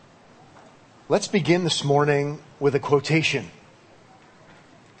Let's begin this morning with a quotation.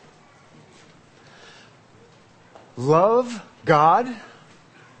 Love God.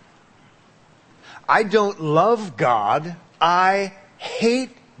 I don't love God. I hate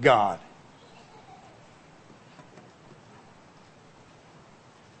God.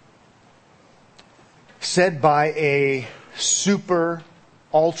 Said by a super,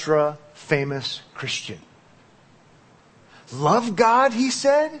 ultra famous Christian. Love God, he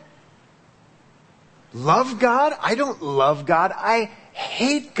said. Love God? I don't love God. I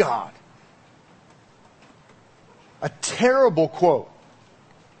hate God. A terrible quote,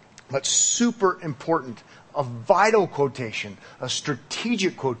 but super important. A vital quotation, a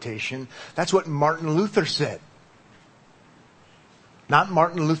strategic quotation. That's what Martin Luther said. Not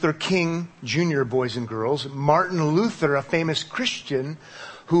Martin Luther King Jr., boys and girls. Martin Luther, a famous Christian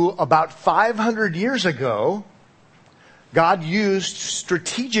who about 500 years ago, God used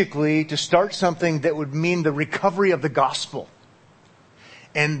strategically to start something that would mean the recovery of the gospel.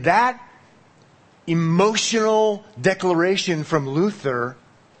 And that emotional declaration from Luther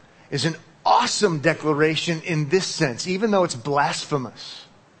is an awesome declaration in this sense, even though it's blasphemous.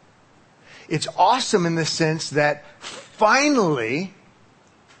 It's awesome in the sense that finally,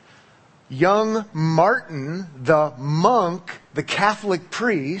 young Martin, the monk, the Catholic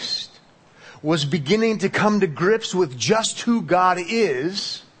priest, was beginning to come to grips with just who God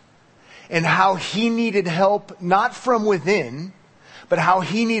is and how he needed help not from within, but how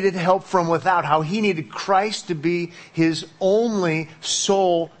he needed help from without, how he needed Christ to be his only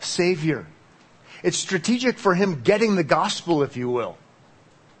sole Savior. It's strategic for him getting the gospel, if you will,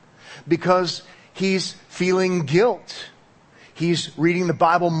 because he's feeling guilt. He's reading the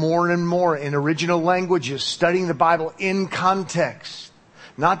Bible more and more in original languages, studying the Bible in context.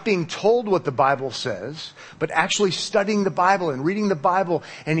 Not being told what the Bible says, but actually studying the Bible and reading the Bible.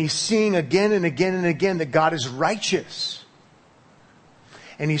 And he's seeing again and again and again that God is righteous.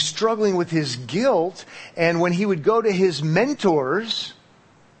 And he's struggling with his guilt. And when he would go to his mentors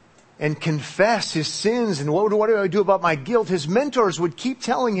and confess his sins and what do I do about my guilt, his mentors would keep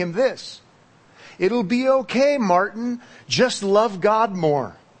telling him this. It'll be okay, Martin. Just love God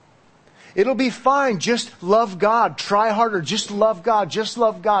more. It'll be fine. Just love God. Try harder. Just love God. Just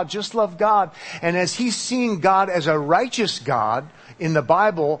love God. Just love God. And as he's seeing God as a righteous God in the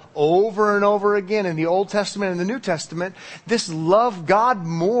Bible over and over again in the Old Testament and the New Testament, this love God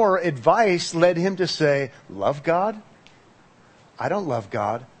more advice led him to say, love God? I don't love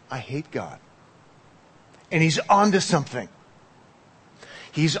God. I hate God. And he's on to something.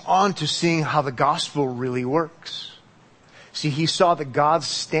 He's on to seeing how the gospel really works. See, he saw that God's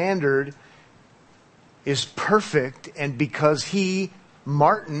standard is perfect, and because he,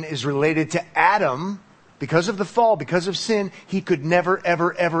 Martin, is related to Adam, because of the fall, because of sin, he could never,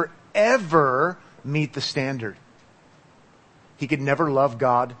 ever, ever, ever meet the standard. He could never love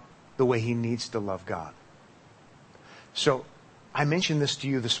God the way he needs to love God. So, I mentioned this to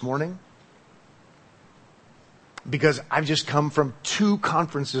you this morning because I've just come from 2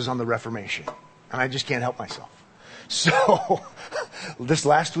 conferences on the Reformation, and I just can't help myself. So, this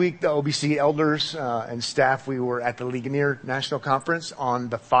last week, the OBC elders and staff, we were at the Ligonier National Conference on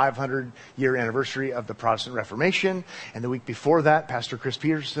the 500-year anniversary of the Protestant Reformation. And the week before that, Pastor Chris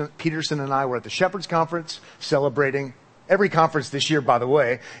Peterson and I were at the Shepherd's Conference celebrating. Every conference this year, by the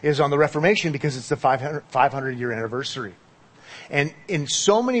way, is on the Reformation because it's the 500-year anniversary. And in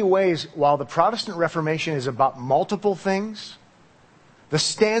so many ways, while the Protestant Reformation is about multiple things, the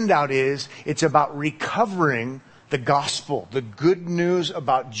standout is it's about recovering the gospel, the good news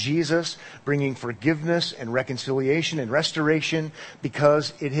about Jesus bringing forgiveness and reconciliation and restoration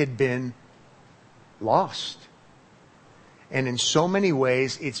because it had been lost. And in so many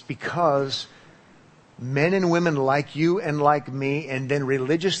ways, it's because men and women like you and like me, and then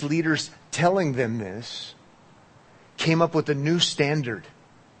religious leaders telling them this, came up with a new standard,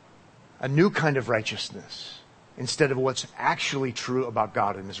 a new kind of righteousness, instead of what's actually true about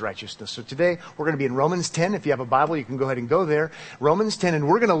God and his righteousness. So today, we're going to be in Romans 10. If you have a Bible, you can go ahead and go there. Romans 10, and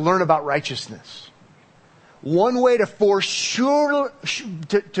we're going to learn about righteousness. One way to for sure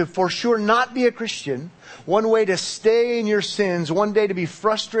not be a Christian, one way to stay in your sins, one day to be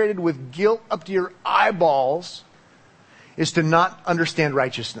frustrated with guilt up to your eyeballs, is to not understand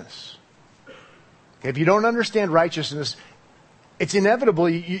righteousness. If you don't understand righteousness, it's inevitable.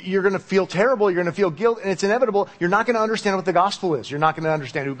 You're going to feel terrible. You're going to feel guilt. And it's inevitable. You're not going to understand what the gospel is. You're not going to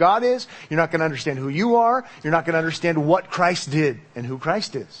understand who God is. You're not going to understand who you are. You're not going to understand what Christ did and who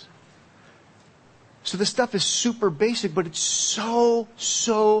Christ is. So this stuff is super basic, but it's so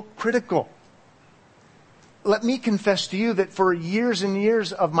critical. let me confess to you that for years and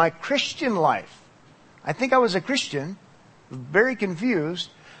years of my Christian life, I think I was a Christian, very confused.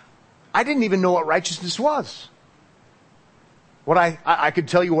 I didn't even know what righteousness was. What I could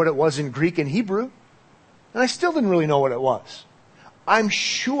tell you what it was in Greek and Hebrew, and I still didn't really know what it was. I'm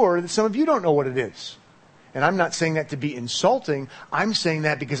sure that some of you don't know what it is. And I'm not saying that to be insulting. I'm saying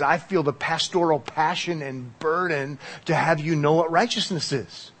that because I feel the pastoral passion and burden to have you know what righteousness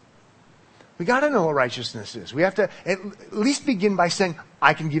is. We got to know what righteousness is. We have to at least begin by saying,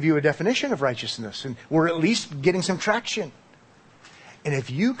 I can give you a definition of righteousness. And we're at least getting some traction. And if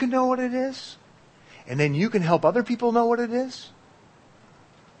you can know what it is, and then you can help other people know what it is,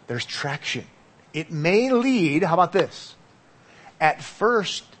 there's traction. It may lead, how about this? At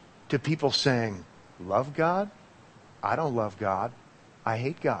first, to people saying, love God? I don't love God. I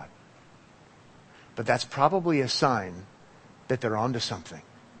hate God. But that's probably a sign that they're onto something.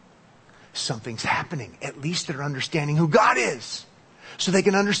 Something's happening. At least they're understanding who God is. So they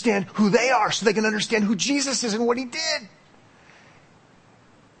can understand who they are. So they can understand who Jesus is and what He did.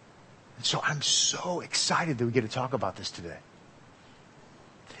 And so I'm so excited that we get to talk about this today.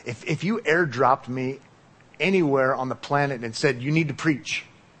 If you airdropped me anywhere on the planet and said, you need to preach.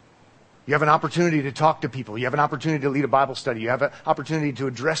 You have an opportunity to talk to people. You have an opportunity to lead a Bible study. You have an opportunity to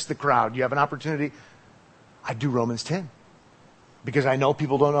address the crowd. You have an opportunity. I'd do Romans 10. Because I know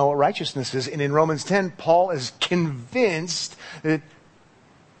people don't know what righteousness is. And in Romans 10, Paul is convinced that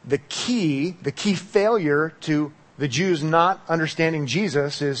the key failure to the Jews not understanding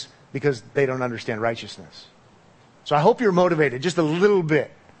Jesus is because they don't understand righteousness. So I hope you're motivated just a little bit.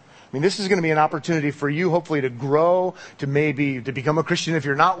 I mean, this is going to be an opportunity for you, hopefully, to grow, to become a Christian if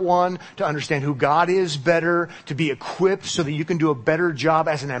you're not one, to understand who God is better, to be equipped so that you can do a better job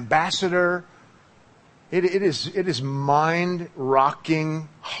as an ambassador. It is mind-rocking,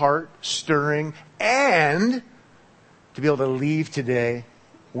 heart-stirring, and to be able to leave today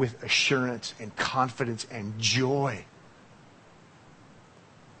with assurance and confidence and joy.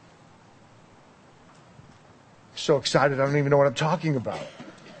 So excited, I don't even know what I'm talking about.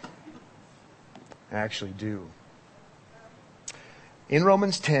 I actually do. In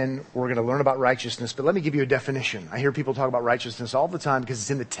Romans 10, we're going to learn about righteousness, but let me give you a definition. I hear people talk about righteousness all the time because it's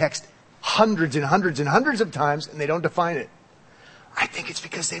in the text hundreds and hundreds and hundreds of times, and they don't define it. I think it's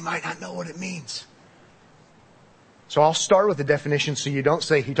because they might not know what it means. So I'll start with the definition so you don't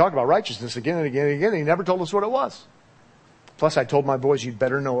say, he talked about righteousness again and again and again, and he never told us what it was. Plus, I told my boys, you'd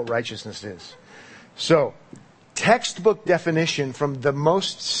better know what righteousness is. So, textbook definition from the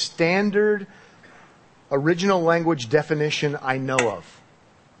most standard original language definition I know of.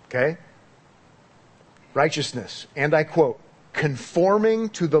 Okay? Righteousness. And I quote, conforming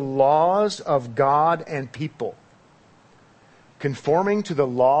to the laws of God and people. Conforming to the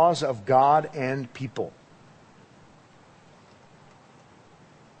laws of God and people.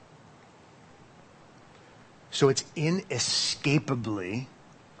 So it's inescapably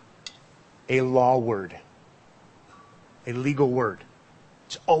a law word. A legal word.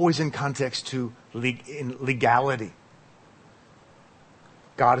 It's always in context to in legality.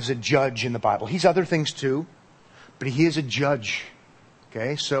 God is a judge in the Bible. He's other things too, but He is a judge.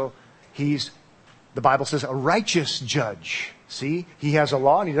 Okay, so He's, the Bible says, a righteous judge. See, He has a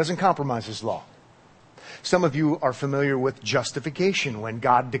law and He doesn't compromise His law. Some of you are familiar with justification, when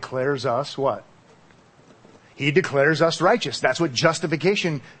God declares us what? He declares us righteous. That's what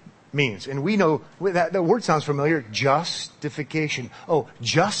justification means. And we know that the word sounds familiar. Justification. Oh,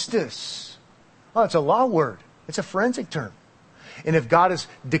 justice. Oh, it's a law word. It's a forensic term. And if God is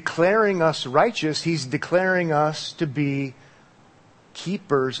declaring us righteous, He's declaring us to be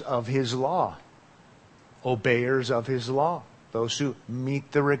keepers of His law. Obeyers of His law. Those who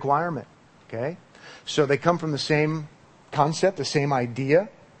meet the requirement. Okay? So they come from the same concept, the same idea.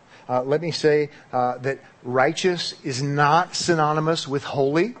 Let me say that righteous is not synonymous with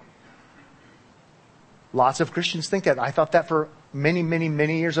holy. Lots of Christians think that. I thought that for many, many,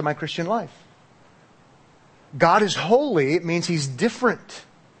 many years of my Christian life. God is holy. It means He's different.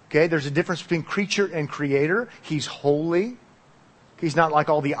 Okay, there's a difference between creature and creator. He's holy. He's not like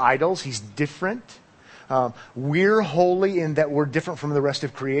all the idols. He's different. We're holy in that we're different from the rest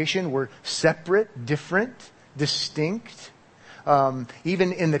of creation. We're separate, different, distinct.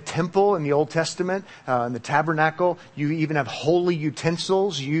 Even in the temple in the Old Testament, in the tabernacle, you even have holy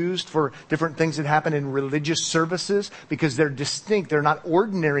utensils used for different things that happen in religious services because they're distinct. They're not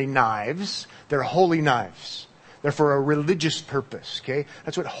ordinary knives. They're holy knives. They're for a religious purpose. Okay,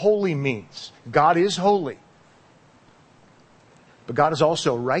 that's what holy means. God is holy. But God is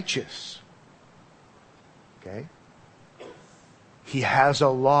also righteous. Okay? He has a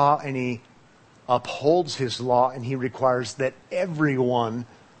law and He upholds his law, and he requires that everyone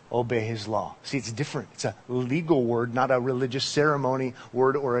obey his law. See, it's different. It's a legal word, not a religious ceremony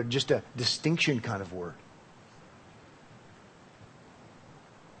word or just a distinction kind of word.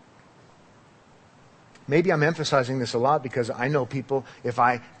 Maybe I'm emphasizing this a lot because I know people, if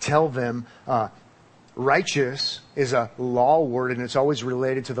I tell them righteous is a law word and it's always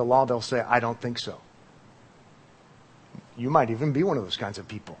related to the law, they'll say, I don't think so. You might even be one of those kinds of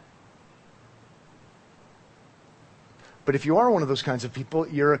people. But if you are one of those kinds of people,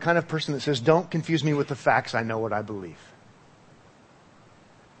 you're a kind of person that says, don't confuse me with the facts, I know what I believe.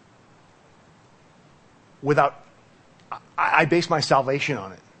 I base my salvation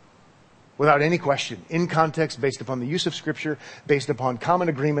on it. Without any question. In context, based upon the use of Scripture, based upon common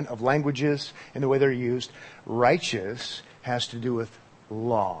agreement of languages and the way they're used. Righteous has to do with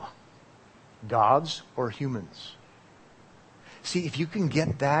law. God's or humans. See, if you can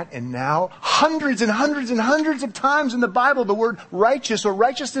get that, and now hundreds and hundreds and hundreds of times in the Bible the word righteous or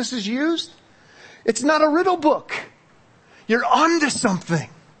righteousness is used, it's not a riddle book. You're onto something.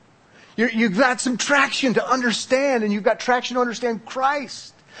 You've got some traction to understand, and you've got traction to understand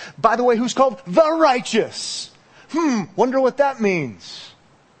Christ. By the way, who's called the righteous? Wonder what that means.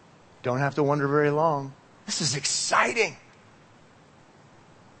 Don't have to wonder very long. This is exciting.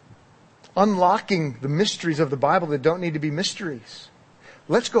 Unlocking the mysteries of the Bible that don't need to be mysteries.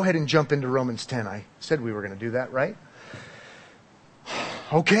 Let's go ahead and jump into Romans 10. I said we were going to do that, right?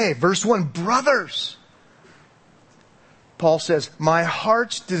 Okay, verse 1. Brothers, Paul says, my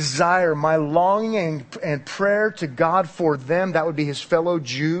heart's desire, my longing and prayer to God for them, that would be his fellow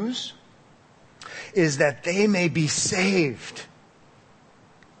Jews, is that they may be saved.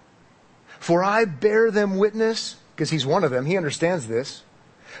 For I bear them witness, because he's one of them, he understands this.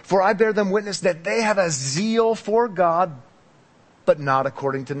 For I bear them witness that they have a zeal for God, but not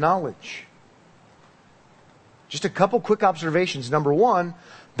according to knowledge. Just a couple quick observations. Number one,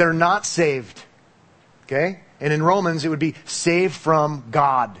 they're not saved. Okay? And in Romans, it would be saved from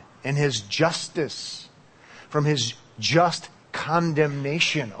God and his justice, from his just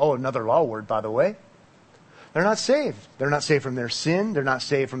condemnation. Oh, another law word, by the way. They're not saved. They're not saved from their sin. They're not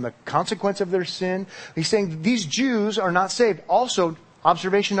saved from the consequence of their sin. He's saying these Jews are not saved. Also,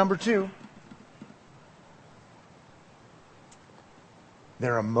 observation number 2.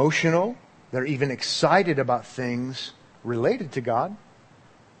 They're emotional. They're even excited about things related to God.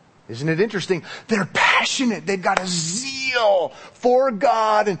 Isn't it interesting? They're passionate. They've got a zeal for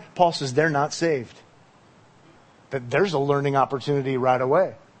God. And Paul says they're not saved. That there's a learning opportunity right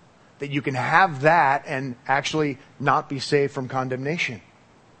away. That you can have that and actually not be saved from condemnation.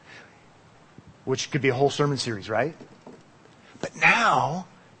 Which could be a whole sermon series, right? But now,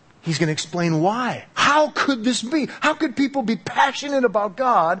 he's going to explain why. How could this be? How could people be passionate about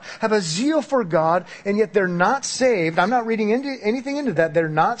God, have a zeal for God, and yet they're not saved? I'm not reading anything into that. They're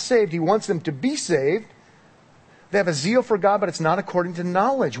not saved. He wants them to be saved. They have a zeal for God, but it's not according to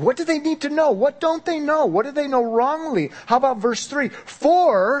knowledge. What do they need to know? What don't they know? What do they know wrongly? How about verse 3?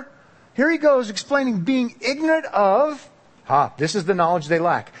 For, here he goes explaining being ignorant of, this is the knowledge they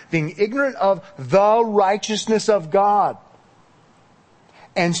lack. Being ignorant of the righteousness of God.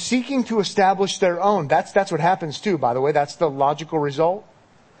 And seeking to establish their own. That's what happens too, by the way. That's the logical result.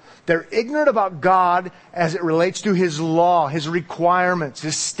 They're ignorant about God as it relates to his law, his requirements,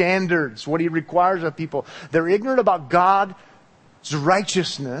 his standards, what he requires of people. They're ignorant about God's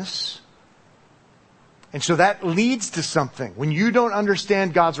righteousness. And so that leads to something. When you don't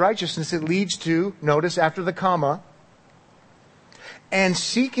understand God's righteousness, it leads to, notice after the comma, and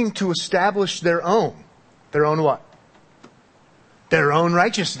seeking to establish their own. Their own what? Their own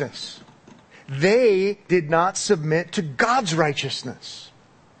righteousness. They did not submit to God's righteousness.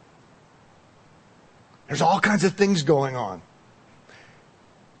 There's all kinds of things going on.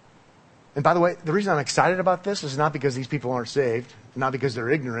 And by the way, the reason I'm excited about this is not because these people aren't saved, not because they're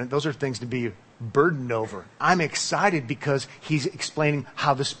ignorant. Those are things to be burdened over. I'm excited because he's explaining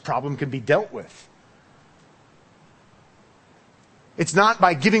how this problem can be dealt with. It's not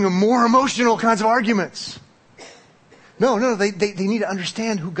by giving them more emotional kinds of arguments. No, they need to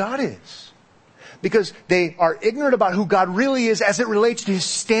understand who God is. Because they are ignorant about who God really is as it relates to his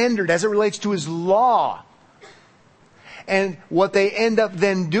standard, as it relates to his law. And what they end up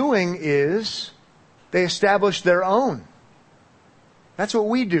then doing is they establish their own. That's what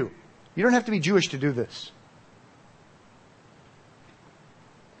we do. You don't have to be Jewish to do this.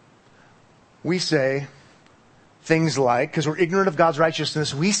 We say things like, because we're ignorant of God's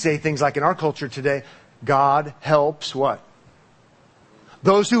righteousness, we say things like in our culture today, God helps what?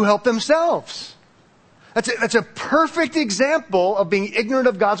 Those who help themselves. That's a perfect example of being ignorant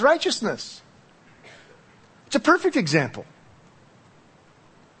of God's righteousness. It's a perfect example.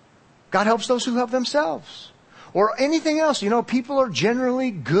 God helps those who help themselves. Or anything else. People are generally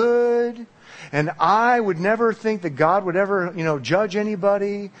good. And I would never think that God would ever, judge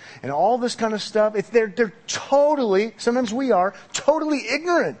anybody. And all this kind of stuff. They're totally, sometimes we are, totally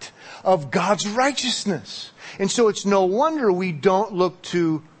ignorant of God's righteousness. And so it's no wonder we don't look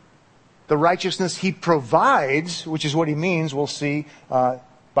to the righteousness He provides, which is what He means, we'll see,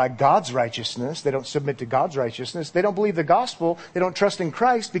 by God's righteousness. They don't submit to God's righteousness. They don't believe the gospel. They don't trust in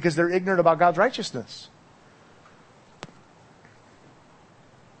Christ because they're ignorant about God's righteousness.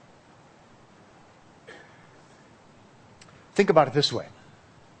 Think about it this way.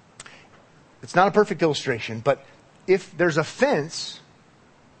 It's not a perfect illustration, but if there's a fence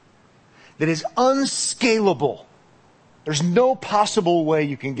that is unscalable, there's no possible way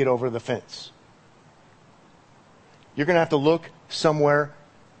you can get over the fence. You're going to have to look somewhere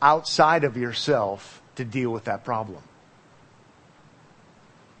outside of yourself to deal with that problem.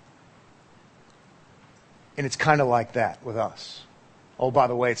 And it's kind of like that with us. Oh, by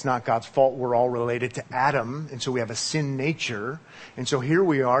the way, it's not God's fault. We're all related to Adam, and so we have a sin nature. And so here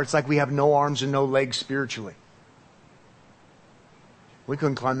we are. It's like we have no arms and no legs spiritually. We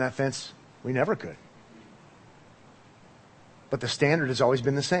couldn't climb that fence. We never could. But the standard has always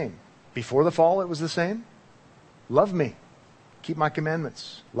been the same. Before the fall, it was the same. Love me. Keep my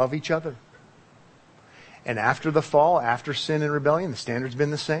commandments. Love each other. And after the fall, after sin and rebellion, the standard's been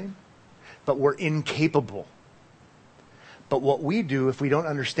the same. But we're incapable. But what we do, if we don't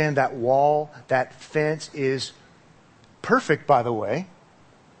understand that wall, that fence is perfect, by the way,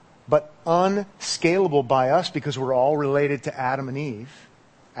 but unscalable by us because we're all related to Adam and Eve,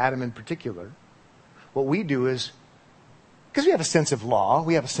 Adam in particular. What we do is, because we have a sense of law,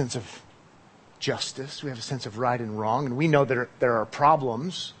 we have a sense of justice, we have a sense of right and wrong, and we know that there are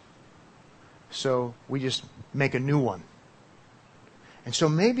problems, so we just make a new one. And so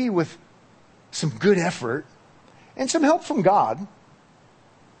maybe with some good effort and some help from God,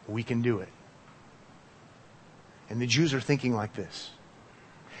 we can do it. And the Jews are thinking like this.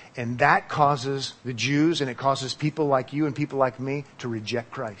 And that causes the Jews, and it causes people like you and people like me to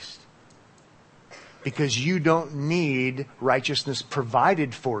reject Christ. Because you don't need righteousness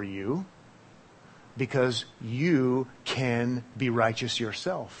provided for you, because you can be righteous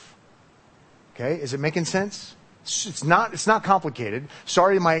yourself. Okay? Is it making sense? It's not complicated.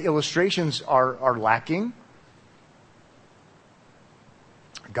 Sorry my illustrations are lacking.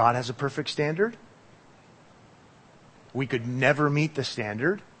 God has a perfect standard. We could never meet the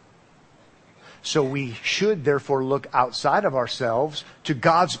standard. So we should therefore look outside of ourselves to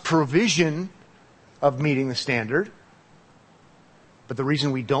God's provision of meeting the standard. But the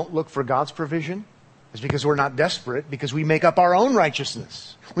reason we don't look for God's provision is because we're not desperate, because we make up our own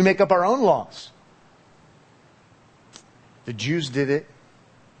righteousness. We make up our own laws. The Jews did it.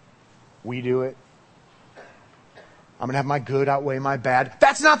 We do it. I'm going to have my good outweigh my bad.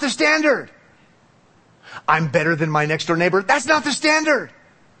 That's not the standard. I'm better than my next door neighbor. That's not the standard.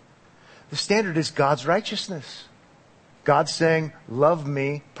 The standard is God's righteousness. God's saying, love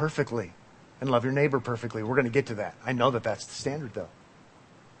me perfectly and love your neighbor perfectly. We're going to get to that. I know that that's the standard, though.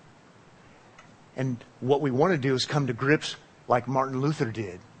 And what we want to do is come to grips like Martin Luther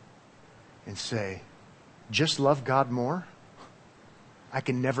did and say, just love God more. I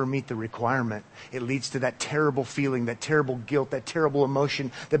can never meet the requirement. It leads to that terrible feeling, that terrible guilt, that terrible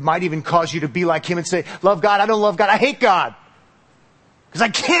emotion that might even cause you to be like him and say, love God, I don't love God, I hate God. Because I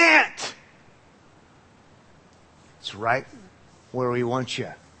can't. It's right where we want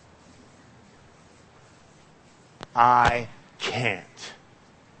you. I can't.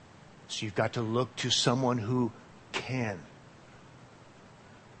 So you've got to look to someone who can.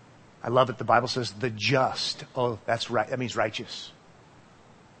 I love it. The Bible says the just. Oh, that's right. That means righteous.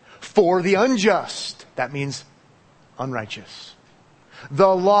 For the unjust. That means unrighteous. The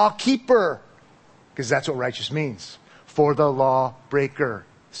law keeper. Because that's what righteous means. For the law breaker.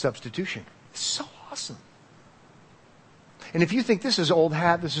 Substitution. It's so awesome. And if you think this is old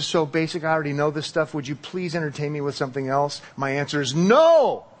hat, this is so basic, I already know this stuff, would you please entertain me with something else? My answer is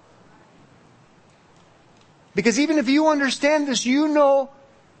no. Because even if you understand this, you know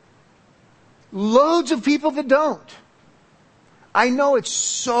loads of people that don't. I know it's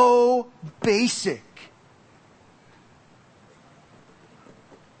so basic.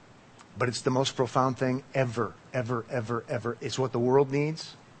 But it's the most profound thing ever, ever, ever, ever. It's what the world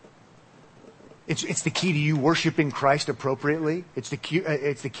needs. It's the key to you worshiping Christ appropriately. It's the key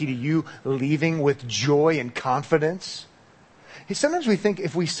to you leaving with joy and confidence. Sometimes we think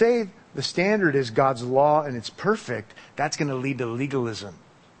if we say the standard is God's law and it's perfect, that's going to lead to legalism.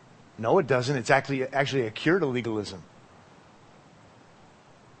 No, it doesn't. It's actually a cure to legalism.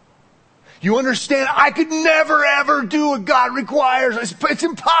 You understand, I could never ever do what God requires. It's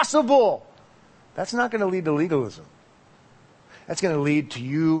impossible. That's not going to lead to legalism. That's going to lead to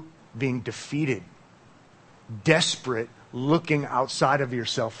you being defeated, desperate, looking outside of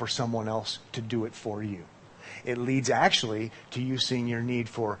yourself for someone else to do it for you. It leads actually to you seeing your need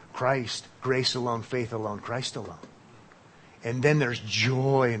for Christ, grace alone, faith alone, Christ alone. And then there's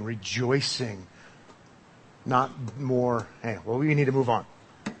joy and rejoicing. Not more, hey, well, we need to move on.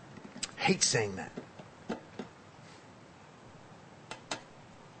 Hate saying that.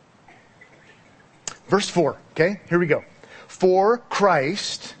 Verse 4, okay? Here we go. For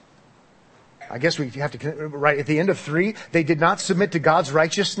Christ, I guess we have to, right at the end of 3, they did not submit to God's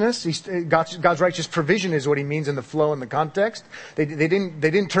righteousness. God's righteous provision is what he means in the flow and the context. They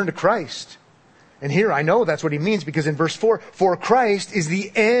didn't turn to Christ. And here I know that's what he means, because in verse 4, for Christ is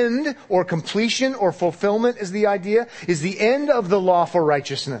the end or completion or fulfillment is the idea, is the end of the law for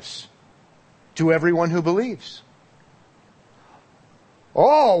righteousness to everyone who believes.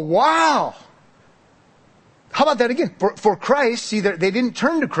 Oh, wow. How about that again? For Christ, see, they didn't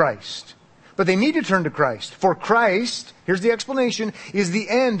turn to Christ, but they need to turn to Christ. For Christ, here's the explanation, is the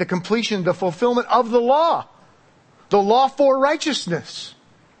end, the completion, the fulfillment of the law for righteousness.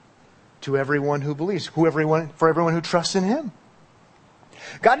 To everyone who believes, for everyone who trusts in him.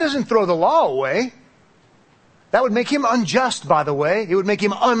 God doesn't throw the law away. That would make him unjust, by the way. It would make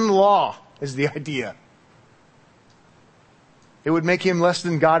him unlaw, is the idea. It would make him less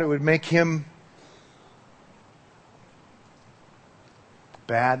than God. It would make him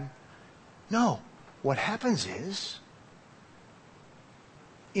bad. No. What happens is,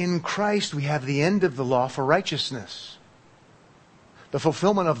 in Christ we have the end of the law for righteousness. The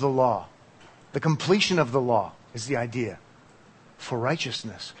fulfillment of the law. The completion of the law is the idea. For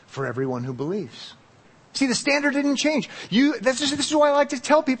righteousness. For everyone who believes. See, the standard didn't change. This is why I like to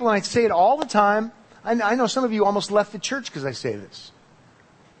tell people, and I say it all the time. I know some of you almost left the church because I say this.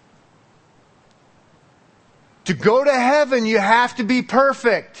 To go to heaven, you have to be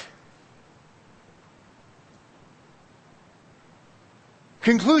perfect.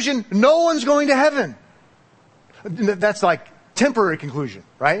 Conclusion, no one's going to heaven. That's like temporary conclusion,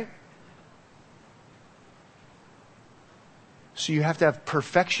 right? So you have to have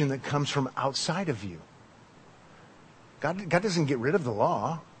perfection that comes from outside of you. God doesn't get rid of the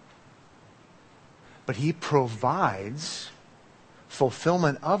law, but he provides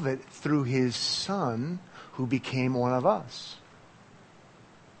fulfillment of it through his Son who became one of us.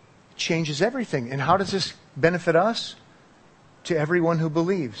 It changes everything. And how does this benefit us? To everyone who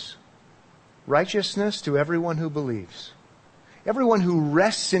believes. Righteousness to everyone who believes. Everyone who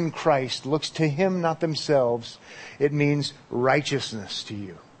rests in Christ looks to him, not themselves. It means righteousness to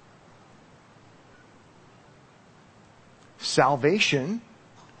you. Salvation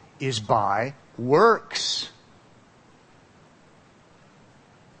is by works.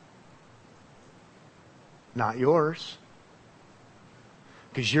 Not yours.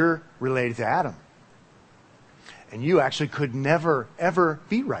 Because you're related to Adam. And you actually could never, ever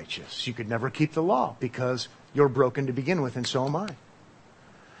be righteous. You could never keep the law because you're broken to begin with, and so am I.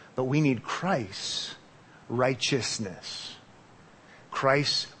 But we need Christ's righteousness.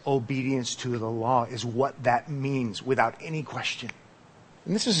 Christ's obedience to the law is what that means without any question.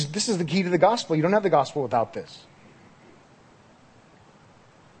 And this is the key to the gospel. You don't have the gospel without this.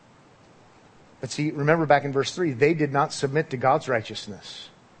 But see, remember back in verse 3, they did not submit to God's righteousness.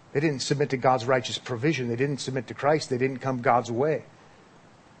 They didn't submit to God's righteous provision. They didn't submit to Christ. They didn't come God's way.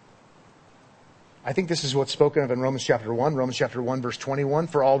 I think this is what's spoken of in Romans chapter 1. Romans chapter 1 verse 21.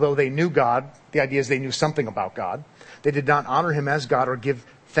 For although they knew God, the idea is they knew something about God, they did not honor him as God or give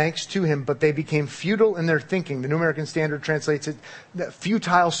thanks to him, but they became futile in their thinking. The New American Standard translates it,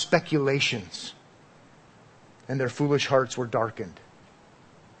 futile speculations. And their foolish hearts were darkened.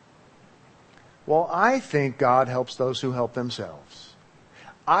 Well, I think God helps those who help themselves.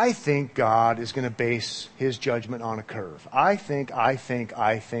 I think God is going to base his judgment on a curve. I think.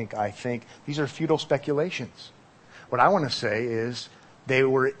 These are futile speculations. What I want to say is they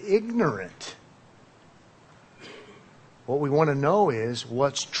were ignorant. What we want to know is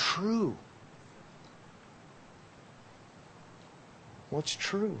what's true. What's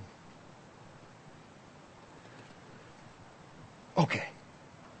true? Okay.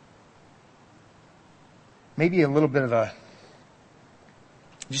 Maybe a little bit of a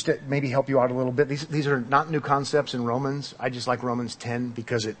just to maybe help you out a little bit, these are not new concepts in Romans. I just like Romans 10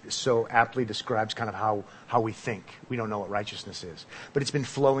 because it so aptly describes kind of how we think. We don't know what righteousness is. But it's been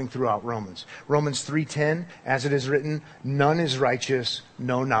flowing throughout Romans. Romans 3:10, as it is written, none is righteous,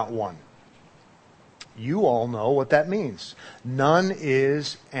 no, not one. You all know what that means. None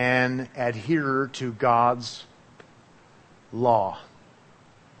is an adherer to God's law.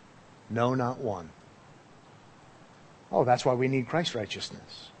 No, not one. Oh, that's why we need Christ's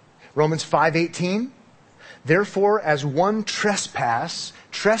righteousness. Romans 5:18. Therefore, as one trespass.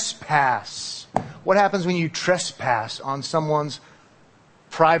 What happens when you trespass on someone's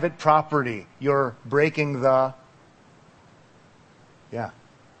private property? You're breaking the... Yeah.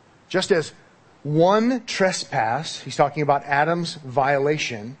 Just as one trespass, he's talking about Adam's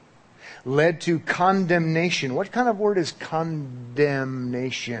violation, led to condemnation. What kind of word is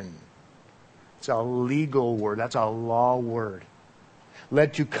condemnation? It's a legal word. That's a law word.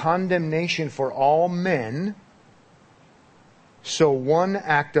 Led to condemnation for all men. So one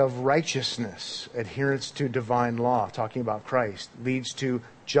act of righteousness, adherence to divine law, talking about Christ, leads to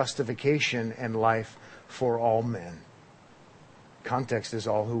justification and life for all men. Context is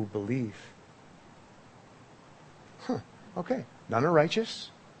all who believe. Okay. None are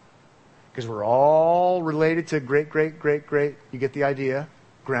righteous. Because we're all related to great, you get the idea,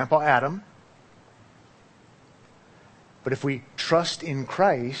 Grandpa Adam. But if we trust in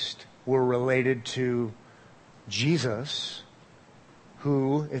Christ, we're related to Jesus,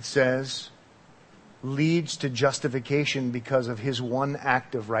 who, it says, leads to justification because of his one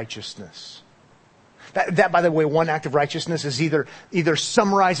act of righteousness. That, by the way, one act of righteousness is either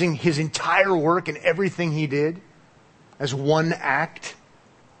summarizing his entire work and everything he did as one act,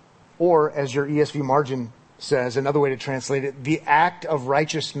 or, as your ESV margin says, another way to translate it, the act of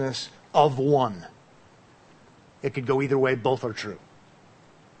righteousness of one. It could go either way. Both are true.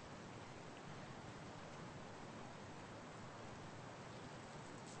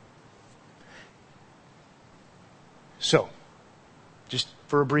 So, just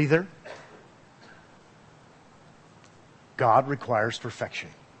for a breather, God requires perfection.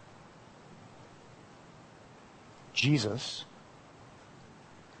 Jesus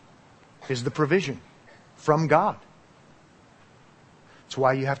is the provision from God. That's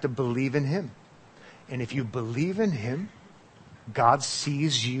why you have to believe in him. And if you believe in him, God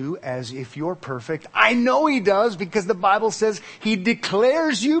sees you as if you're perfect. I know he does because the Bible says he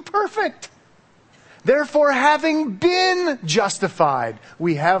declares you perfect. Therefore, having been justified,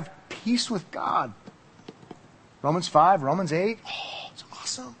 we have peace with God. Romans 5, Romans 8. Oh, it's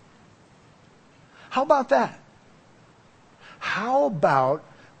awesome. How about that? How about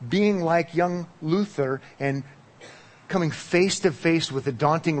being like young Luther and coming face to face with the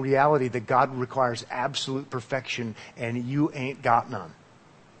daunting reality that God requires absolute perfection and you ain't got none?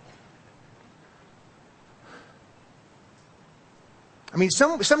 I mean,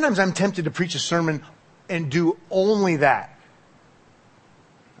 sometimes I'm tempted to preach a sermon and do only that.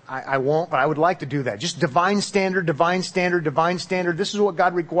 I won't, but I would like to do that. Just divine standard, divine standard, divine standard. This is what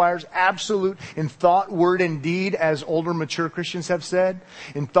God requires. Absolute in thought, word, and deed, as older, mature Christians have said.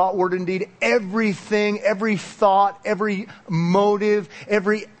 In thought, word, and deed, everything, every thought, every motive,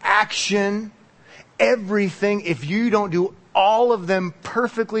 every action, everything. If you don't do all of them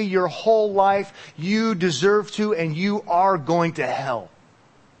perfectly your whole life, you deserve to, and you are going to hell.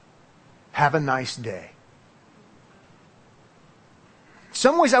 Have a nice day.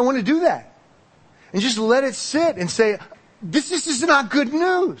 Some ways I want to do that. And just let it sit and say, this is not good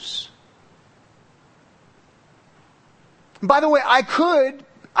news. And by the way,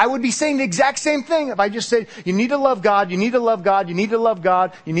 I would be saying the exact same thing if I just said, you need to love God, you need to love God, you need to love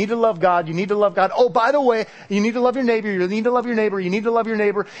God, you need to love God, you need to love God. Oh, by the way, you need to love your neighbor, you need to love your neighbor, you need to love your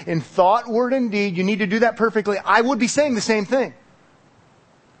neighbor. In thought, word, and deed, you need to do that perfectly. I would be saying the same thing.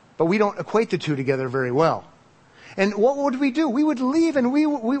 But we don't equate the two together very well. And what would we do? We would leave and we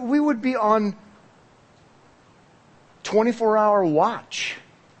would be on 24-hour watch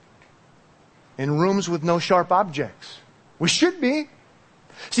in rooms with no sharp objects. We should be.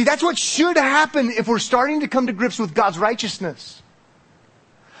 See, that's what should happen if we're starting to come to grips with God's righteousness.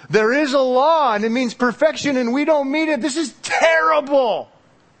 There is a law and it means perfection and we don't meet it. This is terrible.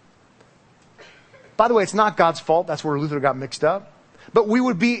 By the way, it's not God's fault. That's where Luther got mixed up. But we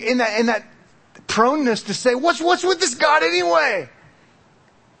would be in that proneness to say, what's with this God anyway?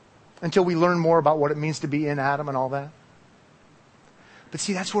 Until we learn more about what it means to be in Adam and all that. But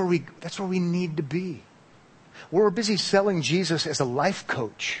see, that's where we need to be. We're busy selling Jesus as a life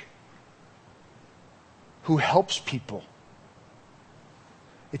coach who helps people.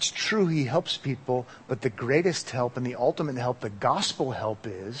 It's true he helps people, but the greatest help and the ultimate help, the gospel help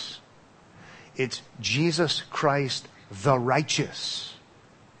is, it's Jesus Christ the righteous.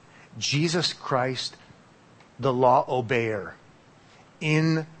 Jesus Christ the law obeyer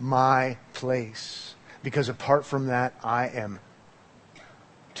in my place. Because apart from that, I am,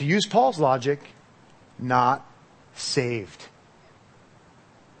 to use Paul's logic, not saved.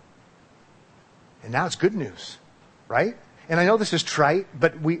 And now it's good news, right? And I know this is trite,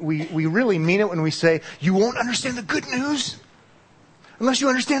 but we really mean it when we say, you won't understand the good news unless you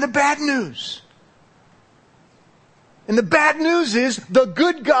understand the bad news. And the bad news is the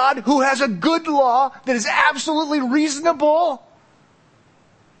good God who has a good law that is absolutely reasonable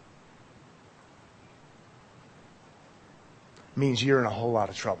means you're in a whole lot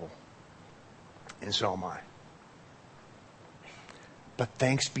of trouble. And so am I. But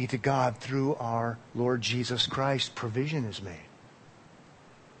thanks be to God, through our Lord Jesus Christ, provision is made.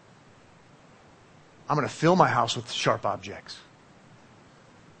 I'm going to fill my house with sharp objects.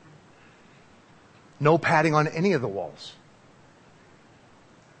 No padding on any of the walls.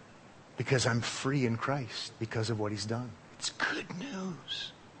 Because I'm free in Christ because of what He's done. It's good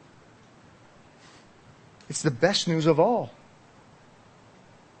news. It's the best news of all.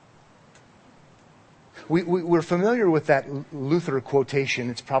 We're familiar with that Luther quotation.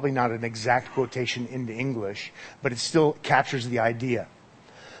 It's probably not an exact quotation into English, but it still captures the idea.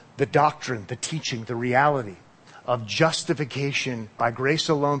 The doctrine, the teaching, the reality of justification by grace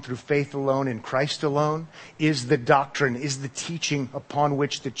alone, through faith alone, in Christ alone, is the doctrine, is the teaching upon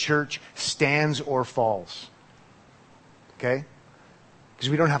which the church stands or falls. Okay? Because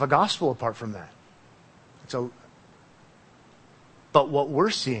we don't have a gospel apart from that. But what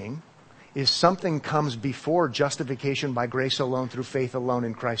we're seeing is something comes before justification by grace alone, through faith alone,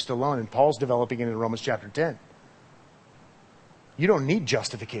 in Christ alone. And Paul's developing it in Romans chapter 10. You don't need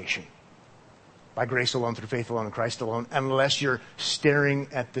justification by grace alone, through faith alone, in Christ alone, unless you're staring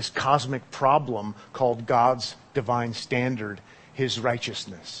at this cosmic problem called God's divine standard, His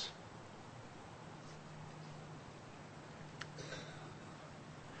righteousness.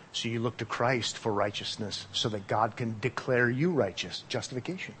 So you look to Christ for righteousness so that God can declare you righteous.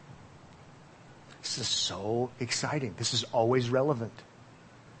 Justification. This is so exciting. This is always relevant.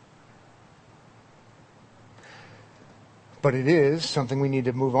 But it is something we need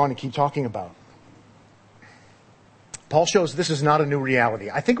to move on and keep talking about. Paul shows this is not a new reality.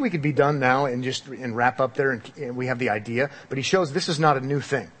 I think we could be done now and wrap up there, and we have the idea. But he shows this is not a new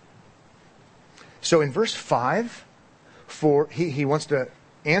thing. So in verse 5, he wants to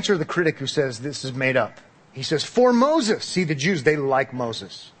answer the critic who says this is made up. He says, for Moses. See, the Jews, they like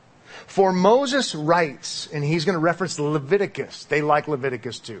Moses. For Moses writes, and he's going to reference Leviticus. They like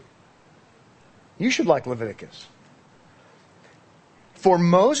Leviticus too. You should like Leviticus. For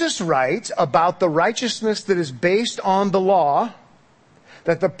Moses writes about the righteousness that is based on the law,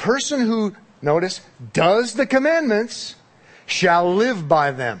 that the person who, notice, does the commandments shall live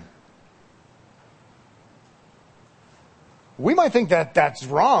by them. We might think that that's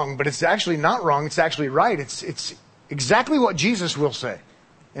wrong, but it's actually not wrong. It's actually right. It's exactly what Jesus will say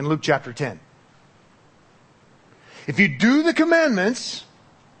in Luke chapter 10. If you do the commandments,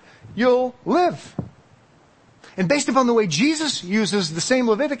 you'll live. And based upon the way Jesus uses the same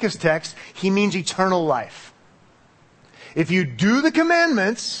Leviticus text, he means eternal life. If you do the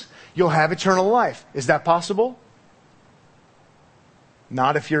commandments, you'll have eternal life. Is that possible?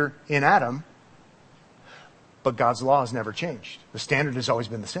 Not if you're in Adam. But God's law has never changed. The standard has always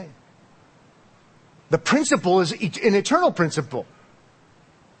been the same. The principle is an eternal principle.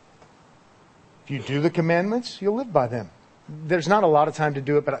 If you do the commandments, you'll live by them. There's not a lot of time to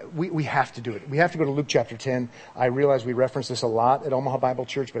do it, but we have to do it. We have to go to Luke chapter 10. I realize we reference this a lot at Omaha Bible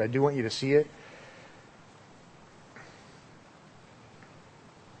Church, but I do want you to see it.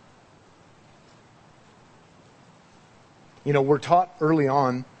 You know, we're taught early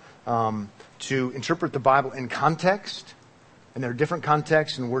on to interpret the Bible in context. And there are different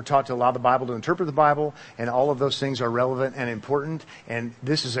contexts, and we're taught to allow the Bible to interpret the Bible, and all of those things are relevant and important. And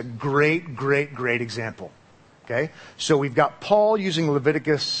this is a great, great, great example. Okay? So we've got Paul using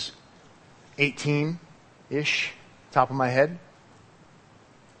Leviticus 18-ish, top of my head.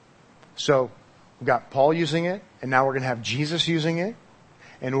 So we've got Paul using it, and now we're going to have Jesus using it.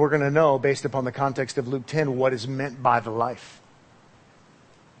 And we're going to know, based upon the context of Luke 10, what is meant by the life.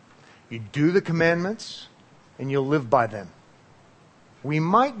 You do the commandments, and you'll live by them. We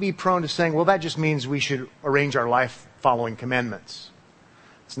might be prone to saying, well, that just means we should arrange our life following commandments.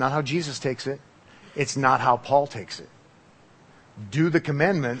 It's not how Jesus takes it. It's not how Paul takes it. Do the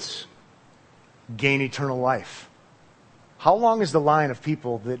commandments, gain eternal life. How long is the line of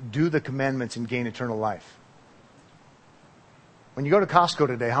people that do the commandments and gain eternal life? When you go to Costco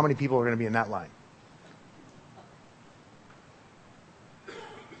today, how many people are going to be in that line?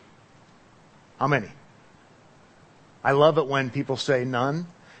 How many? I love it when people say none,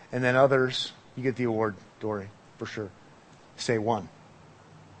 and then others, you get the award, Dory, for sure, say one.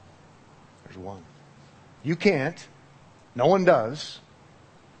 There's one. You can't. No one does.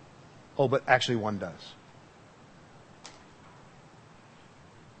 Oh, but actually one does.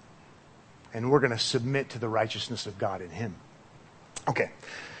 And we're going to submit to the righteousness of God in Him. Okay.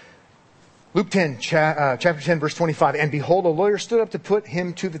 Luke 10, chapter 10, verse 25. And behold, a lawyer stood up to put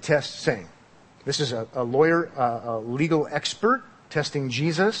him to the test, saying, this is a lawyer, a legal expert, testing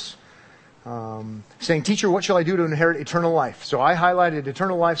Jesus, saying, Teacher, what shall I do to inherit eternal life? So I highlighted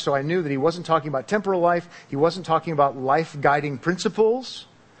eternal life, so I knew that he wasn't talking about temporal life. He wasn't talking about life-guiding principles.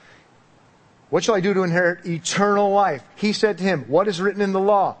 What shall I do to inherit eternal life? He said to him, what is written in the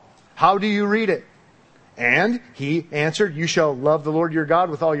law? How do you read it? And he answered, you shall love the Lord your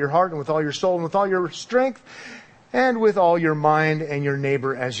God with all your heart and with all your soul and with all your strength and with all your mind, and your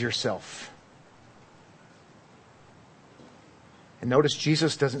neighbor as yourself. And notice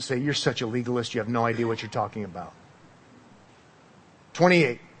Jesus doesn't say, you're such a legalist, you have no idea what you're talking about.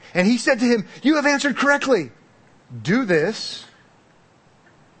 28. And he said to him, you have answered correctly. Do this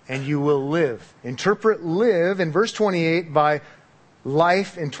and you will live. Interpret live in verse 28 by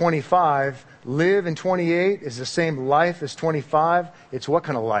life in 25. Live in 28 is the same life as 25. It's what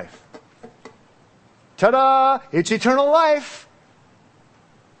kind of life? Ta-da! It's eternal life.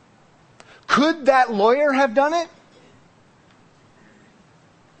 Could that lawyer have done it?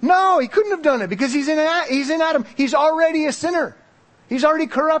 No, he couldn't have done it because he's in Adam. He's already a sinner. He's already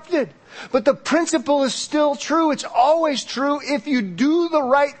corrupted. But the principle is still true. It's always true. If you do the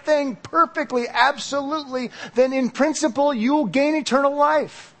right thing perfectly, absolutely, then in principle you'll gain eternal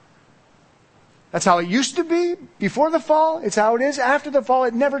life. That's how it used to be before the fall. It's how it is after the fall.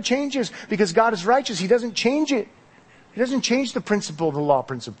 It never changes because God is righteous. He doesn't change it. He doesn't change the principle, the law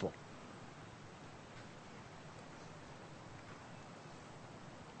principle.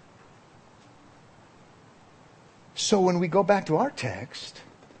 So when we go back to our text,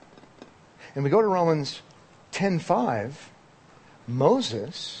 and we go to Romans 10:5,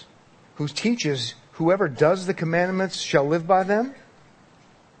 Moses, who teaches whoever does the commandments shall live by them,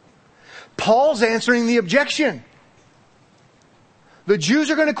 Paul's answering the objection. The Jews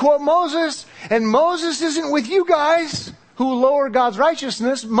are going to quote Moses, and Moses isn't with you guys who lower God's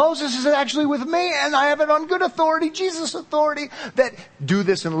righteousness. Moses is actually with me, and I have it on good authority, Jesus' authority, that do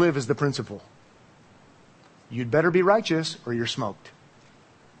this and live is the principle. You'd better be righteous or you're smoked.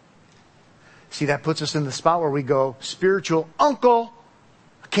 See, that puts us in the spot where we go, spiritual uncle,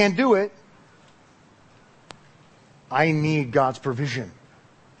 I can't do it. I need God's provision.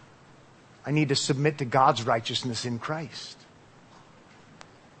 I need to submit to God's righteousness in Christ.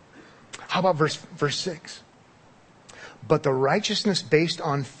 How about verse 6? But the righteousness based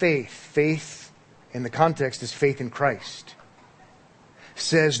on faith in the context is faith in Christ,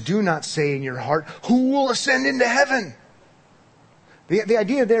 says, do not say in your heart, who will ascend into heaven? The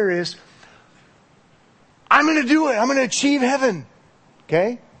idea there is, I'm going to do it. I'm going to achieve heaven.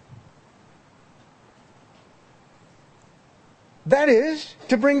 Okay? That is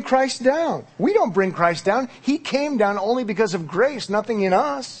to bring Christ down. We don't bring Christ down. He came down only because of grace, nothing in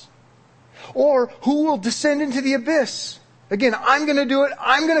us. Or who will descend into the abyss? Again, I'm going to do it.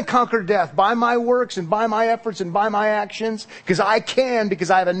 I'm going to conquer death by my works and by my efforts and by my actions because I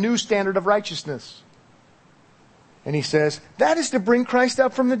have a new standard of righteousness. And he says, that is to bring Christ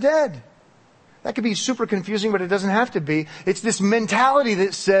up from the dead. That could be super confusing, but it doesn't have to be. It's this mentality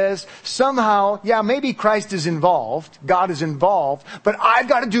that says somehow, yeah, maybe Christ is involved, God is involved, but I've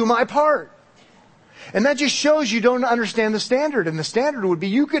got to do my part. And that just shows you don't understand the standard. And the standard would be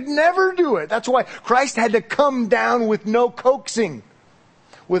you could never do it. That's why Christ had to come down with no coaxing,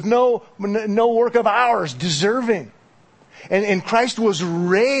 with no work of ours, deserving. And Christ was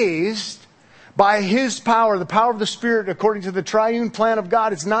raised by His power, the power of the Spirit, according to the triune plan of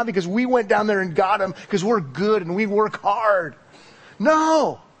God. It's not because we went down there and got Him because we're good and we work hard.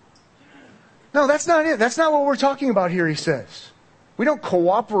 No, that's not it. That's not what we're talking about here, he says. We don't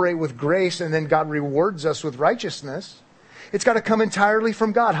cooperate with grace and then God rewards us with righteousness. It's got to come entirely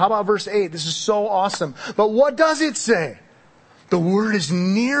from God. How about verse 8? This is so awesome. But what does it say? The word is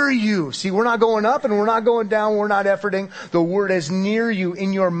near you. See, we're not going up and we're not going down. We're not efforting. The word is near you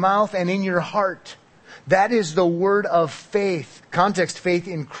in your mouth and in your heart. That is the word of faith. Context, faith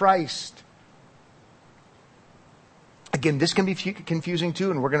in Christ. Again, this can be confusing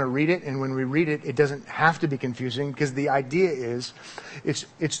too, and we're going to read it, and when we read it, it doesn't have to be confusing, because the idea is,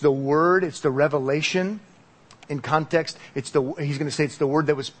 it's the word, it's the revelation. In context, he's going to say it's the word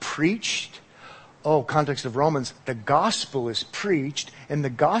that was preached. Oh, context of Romans, the gospel is preached, and the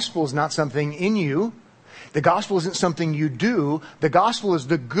gospel is not something in you. The gospel isn't something you do. The gospel is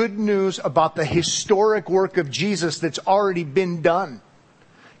the good news about the historic work of Jesus that's already been done.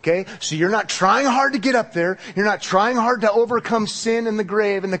 Okay? So you're not trying hard to get up there. You're not trying hard to overcome sin and the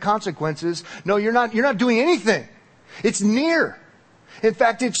grave and the consequences. No, you're not doing anything. It's near. In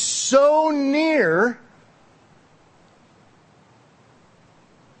fact, it's so near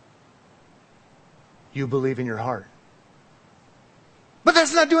you believe in your heart. But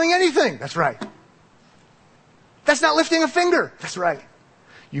that's not doing anything. That's right. That's not lifting a finger. That's right.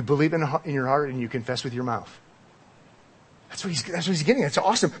 You believe in your heart and you confess with your mouth. That's what he's getting at. It's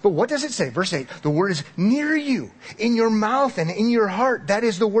awesome. But what does it say? Verse 8, the word is near you, in your mouth and in your heart. That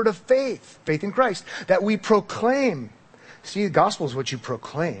is the word of faith in Christ, that we proclaim. See, the gospel is what you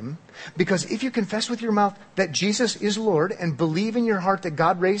proclaim. Because if you confess with your mouth that Jesus is Lord and believe in your heart that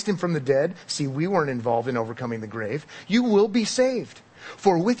God raised him from the dead, see, we weren't involved in overcoming the grave, you will be saved.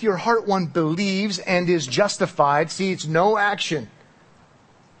 For with your heart one believes and is justified. See, it's no action,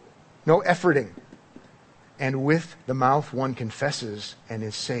 no efforting. And with the mouth one confesses and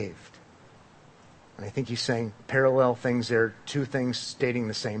is saved. And I think he's saying parallel things there, two things stating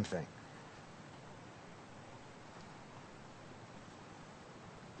the same thing.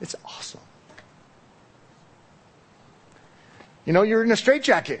 It's awesome. You know, you're in a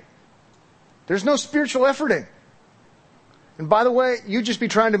straitjacket. There's no spiritual efforting. And by the way, you'd just be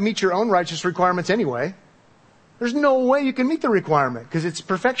trying to meet your own righteous requirements anyway. There's no way you can meet the requirement because it's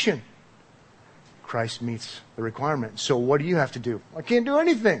perfection. Christ meets the requirement. So what do you have to do? I can't do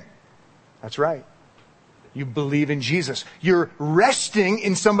anything. That's right. You believe in Jesus. You're resting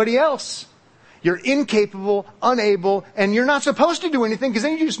in somebody else. You're incapable, unable, and you're not supposed to do anything because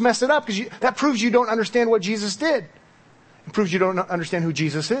then you just mess it up because that proves you don't understand what Jesus did. It proves you don't understand who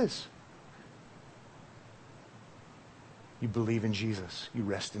Jesus is. You believe in Jesus. You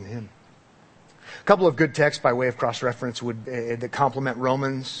rest in him. A couple of good texts by way of cross-reference that complement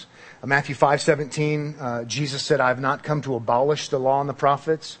Romans. Matthew 5:17, Jesus said, I have not come to abolish the law and the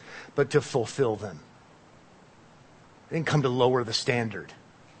prophets, but to fulfill them. I didn't come to lower the standard.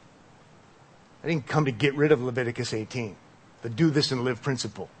 I didn't come to get rid of Leviticus 18, the do this and live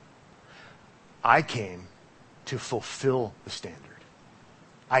principle. I came to fulfill the standard.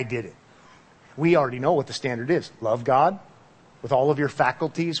 I did it. We already know what the standard is. Love God with all of your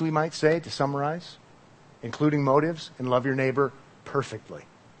faculties, we might say, to summarize, including motives, and love your neighbor perfectly.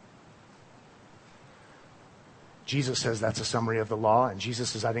 Jesus says that's a summary of the law, and Jesus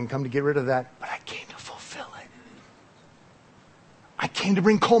says, I didn't come to get rid of that, but I came to fulfill it. I came to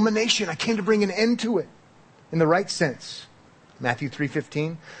bring culmination. I came to bring an end to it in the right sense. Matthew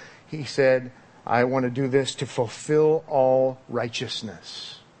 3:15, he said, I want to do this to fulfill all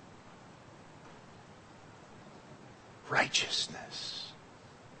righteousness. Righteousness.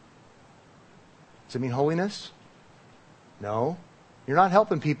 Does it mean holiness? No. You're not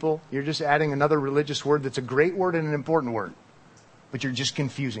helping people. You're just adding another religious word that's a great word and an important word. But you're just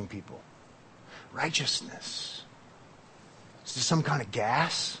confusing people. Righteousness. Is this some kind of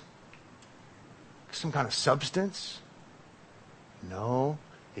gas? Some kind of substance? No.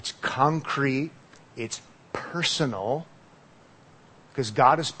 It's concrete. It's personal. Because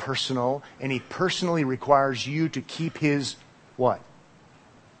God is personal, and he personally requires you to keep his what?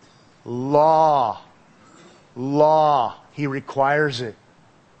 Law. Law. He requires it.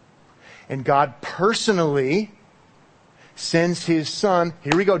 And God personally sends his son,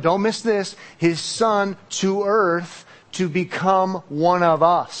 here we go, don't miss this, his son to earth to become one of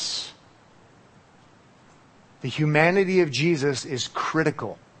us. The humanity of Jesus is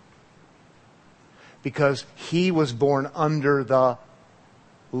critical because he was born under the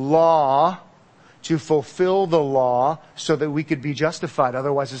law to fulfill the law so that we could be justified.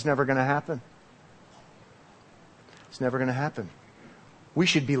 Otherwise, it's never going to happen. It's never going to happen. We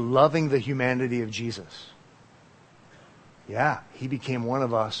should be loving the humanity of Jesus. Yeah, he became one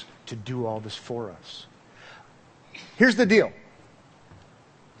of us to do all this for us. Here's the deal.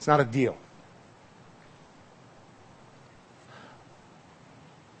 It's not a deal.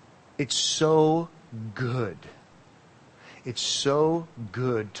 It's so good. It's so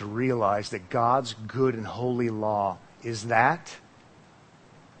good to realize that God's good and holy law is that,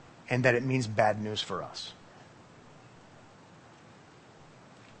 and that it means bad news for us.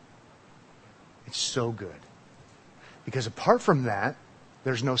 It's so good. Because apart from that,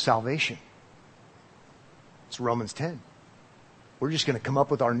 there's no salvation. It's Romans 10. We're just going to come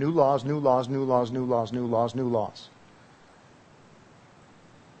up with our new laws, new laws, new laws, new laws, new laws, new laws.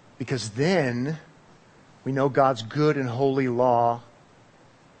 Because then we know God's good and holy law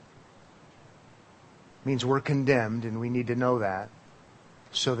means we're condemned, and we need to know that,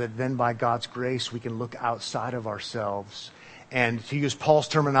 so that then by God's grace we can look outside of ourselves and, to use Paul's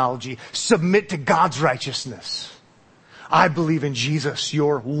terminology, submit to God's righteousness. I believe in Jesus,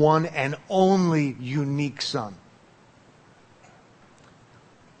 your one and only unique Son.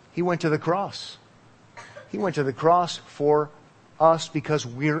 He went to the cross. He went to the cross for us because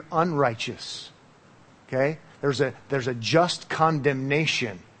we're unrighteous. Okay? There's a just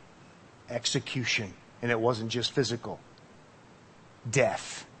condemnation, execution, and it wasn't just physical.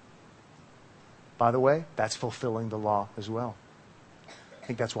 Death. By the way, that's fulfilling the law as well. I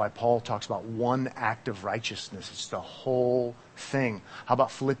think that's why Paul talks about one act of righteousness. It's the whole thing. How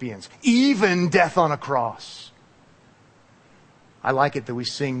about Philippians? Even death on a cross. I like it that we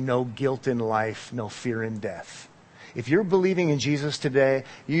sing no guilt in life, no fear in death. If you're believing in Jesus today,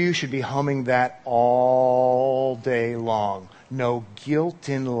 you should be humming that all day long. No guilt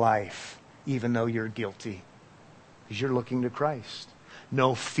in life, even though you're guilty, because you're looking to Christ.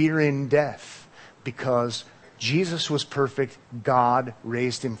 No fear in death, because Jesus was perfect. God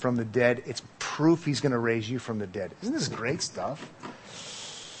raised him from the dead. It's proof he's going to raise you from the dead. Isn't this great stuff?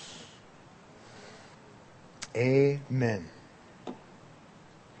 Amen.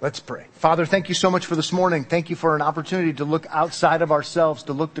 Let's pray. Father, thank you so much for this morning. Thank you for an opportunity to look outside of ourselves,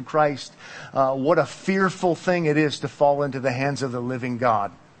 to look to Christ. What a fearful thing it is to fall into the hands of the living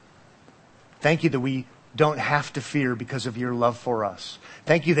God. Thank you that we don't have to fear because of your love for us.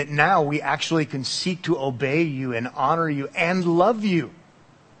 Thank you that now we actually can seek to obey you and honor you and love you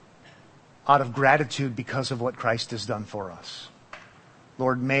out of gratitude because of what Christ has done for us.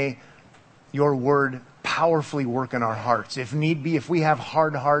 Lord, may your word powerfully work in our hearts. If need be, if we have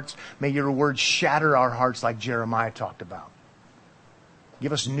hard hearts, may your word shatter our hearts like Jeremiah talked about.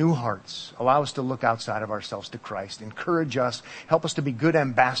 Give us new hearts. Allow us to look outside of ourselves to Christ. Encourage us. Help us to be good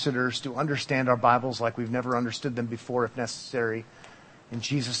ambassadors, to understand our Bibles like we've never understood them before if necessary. In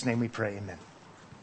Jesus' name we pray, amen.